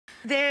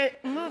The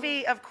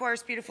movie, of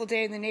course, Beautiful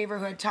Day in the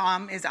Neighborhood,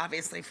 Tom, is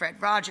obviously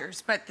Fred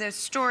Rogers, but the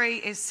story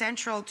is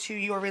central to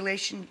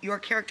your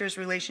character's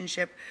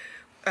relationship,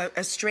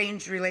 a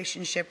strange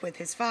relationship with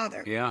his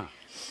father. Yeah.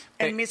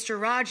 And Mr.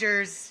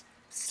 Rogers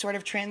sort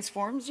of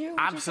transforms you?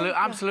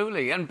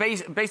 Absolutely. And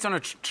based on a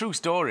true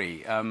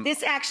story.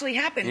 This actually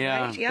happened,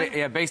 right?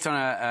 Yeah, based on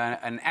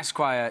an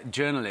Esquire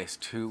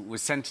journalist who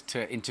was sent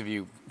to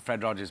interview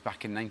Fred Rogers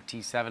back in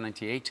 97,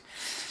 98.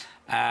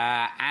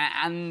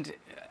 And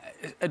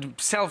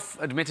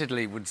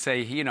self-admittedly would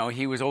say,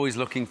 he was always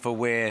looking for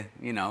where,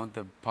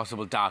 the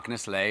possible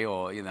darkness lay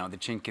or, the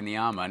chink in the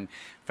armour. And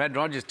Fred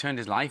Rogers turned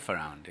his life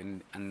around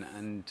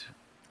and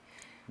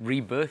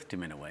rebirthed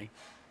him in a way.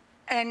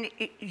 And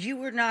you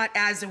were not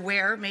as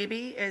aware,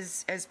 maybe,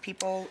 as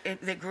people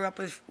that grew up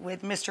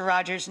with Mr.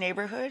 Rogers'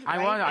 Neighborhood, right?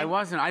 I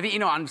wasn't. I think,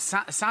 I'm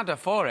sadder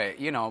for it,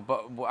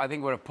 but I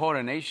think we're a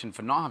poorer nation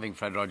for not having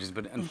Fred Rogers,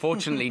 but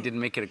unfortunately didn't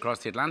make it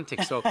across the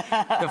Atlantic. So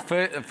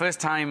the first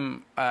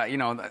time,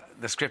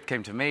 the script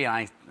came to me,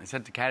 I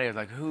said to Keri, I was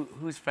like,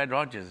 who's Fred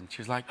Rogers? And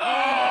she was like,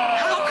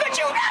 how could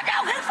you not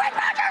know who Fred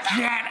Rogers is?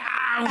 Get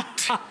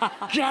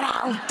out! Get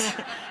out!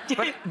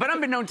 But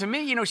unbeknown to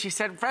me, she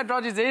said Fred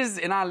Rogers is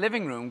in our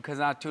living room because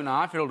our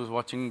 2.5-year-old was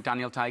watching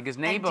Daniel Tiger's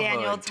Neighborhood. And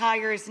Daniel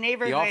Tiger's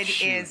Neighborhood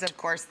is, of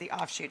course, the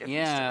offshoot of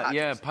Mr.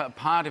 Rogers. Yeah,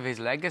 part of his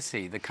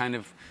legacy. The kind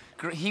of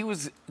he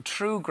was a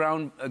true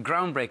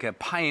groundbreaker,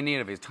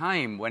 pioneer of his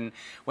time. When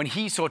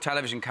he saw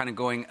television kind of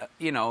going,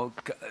 a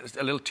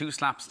little too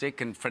slapstick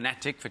and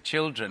frenetic for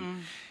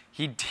children.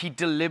 He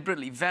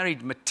deliberately, very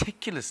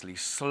meticulously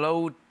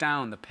slowed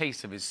down the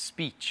pace of his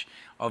speech,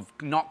 of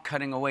not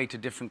cutting away to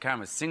different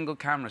cameras, single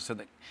camera, so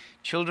that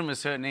children of a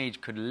certain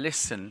age could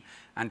listen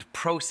and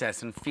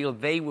process and feel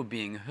they were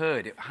being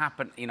heard. It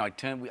happened, I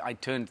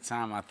turned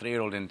Sam, our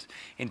 3-year-old,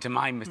 into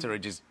my Mr.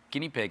 Rogers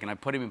guinea pig, and I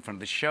put him in front of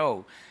the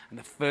show, and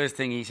the first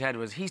thing he said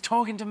was, "He's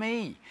talking to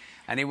me."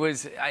 And it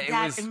was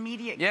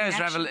immediate yeah,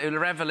 connection. it was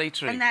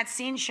revelatory. And that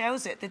scene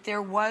shows it, that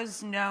there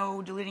was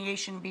no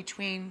delineation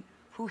between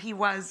who he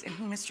was and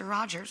who Mr.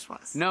 Rogers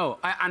was. No,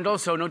 and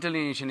also no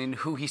delineation in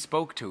who he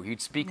spoke to.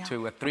 He'd speak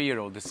to a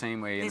 3-year-old the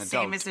same way an adult. The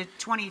same as a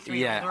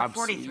 23-year-old or a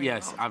 43-year-old.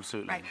 Yes,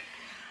 absolutely.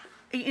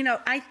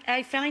 Right.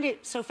 I find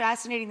it so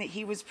fascinating that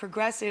he was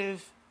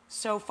progressive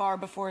so far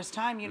before his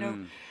time.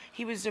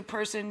 He was a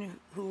person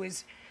who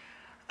was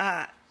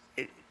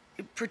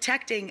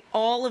protecting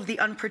all of the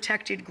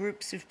unprotected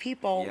groups of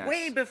people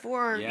way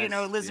before,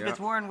 Elizabeth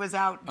Warren was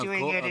out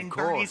doing it, and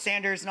Bernie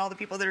Sanders and all the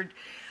people that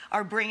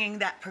are bringing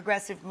that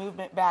progressive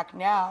movement back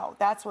now.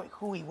 That's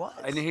who he was.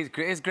 And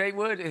his great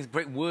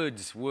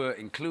words were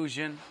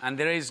inclusion, and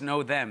there is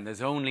no them.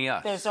 There's only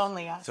us. There's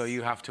only us. So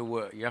you have to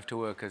work. You have to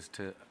work as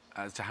to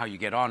how you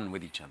get on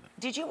with each other.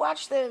 Did you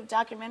watch the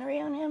documentary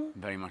on him?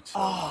 Very much so.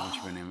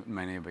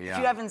 My neighbor, yeah. If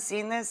you haven't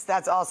seen this,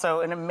 that's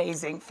also an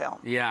amazing film.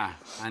 Yeah.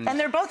 And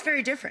they're both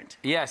very different.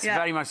 Yes,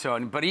 very much so.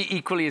 But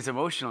equally as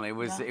emotional. It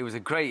was a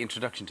great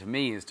introduction to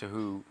me as to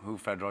who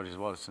Fred Rogers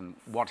was and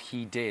what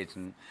he did.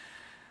 And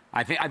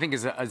I think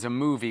as a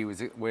movie,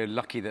 we're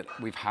lucky that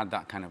we've had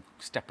that kind of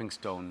stepping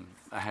stone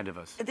ahead of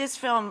us. This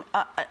film,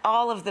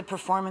 all of the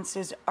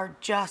performances are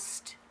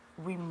just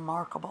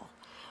remarkable.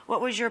 What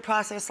was your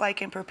process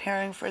like in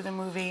preparing for the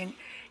movie? And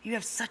you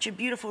have such a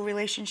beautiful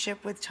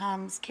relationship with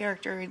Tom's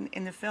character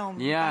in the film.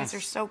 Yes. You guys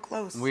are so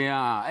close. We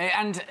are.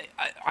 And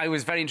I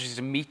was very interested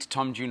to meet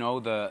Tom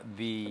Juneau,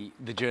 the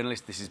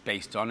journalist this is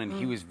based on, and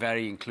he was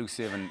very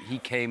inclusive, and he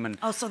came and...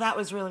 Oh, so that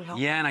was really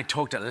helpful. Yeah, and I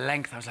talked at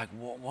length. I was like,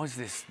 what was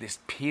this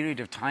period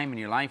of time in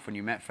your life when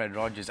you met Fred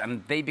Rogers?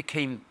 And they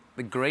became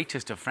the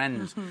greatest of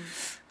friends,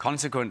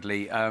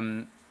 consequently.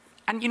 And,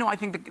 I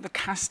think the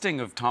casting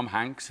of Tom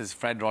Hanks as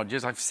Fred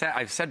Rogers, I've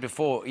said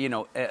before,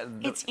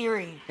 it's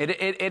eerie.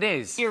 It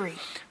is. Eerie.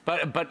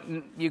 But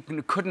you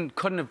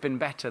couldn't have been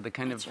better. The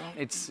kind of...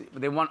 Right.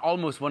 They want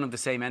almost one of the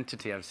same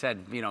entity. I've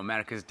said,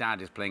 America's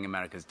Dad is playing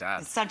America's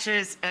Dad. It's just such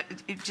a sensitive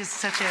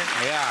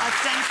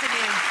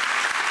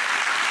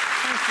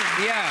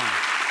person. Yeah.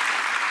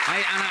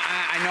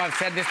 I know I've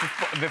said this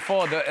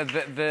before.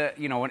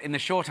 In the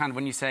shorthand,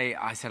 when you say,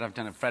 I said I've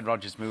done a Fred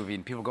Rogers movie,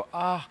 and people go,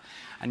 oh,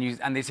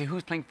 and they say,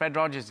 who's playing Fred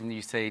Rogers? And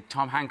you say,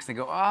 Tom Hanks, and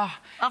they go, oh.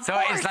 Of so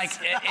course. It's like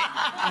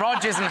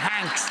Rogers and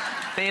Hanks,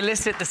 they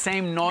elicit the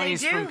same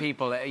noise from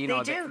people.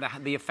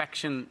 The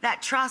affection.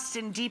 That trust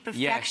and deep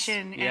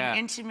affection and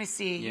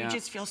intimacy. Yeah. You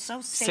just feel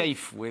so safe.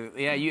 Safe with,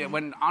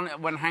 when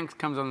Hanks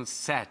comes on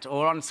set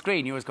or on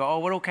screen, you always go, oh,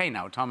 we're okay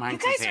now, Tom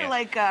Hanks is here.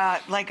 You guys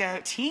are like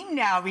a team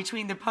now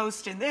between the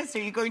Post and this. Are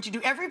you going to do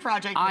every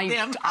project with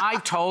them? I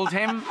told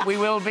him we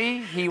will be.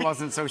 He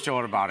wasn't so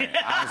sure about it.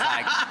 I was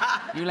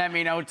like, you let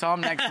me know,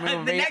 Tom, next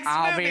movie. The next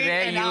I'll movie, be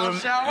there. and I'll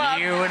show up.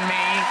 You and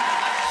me.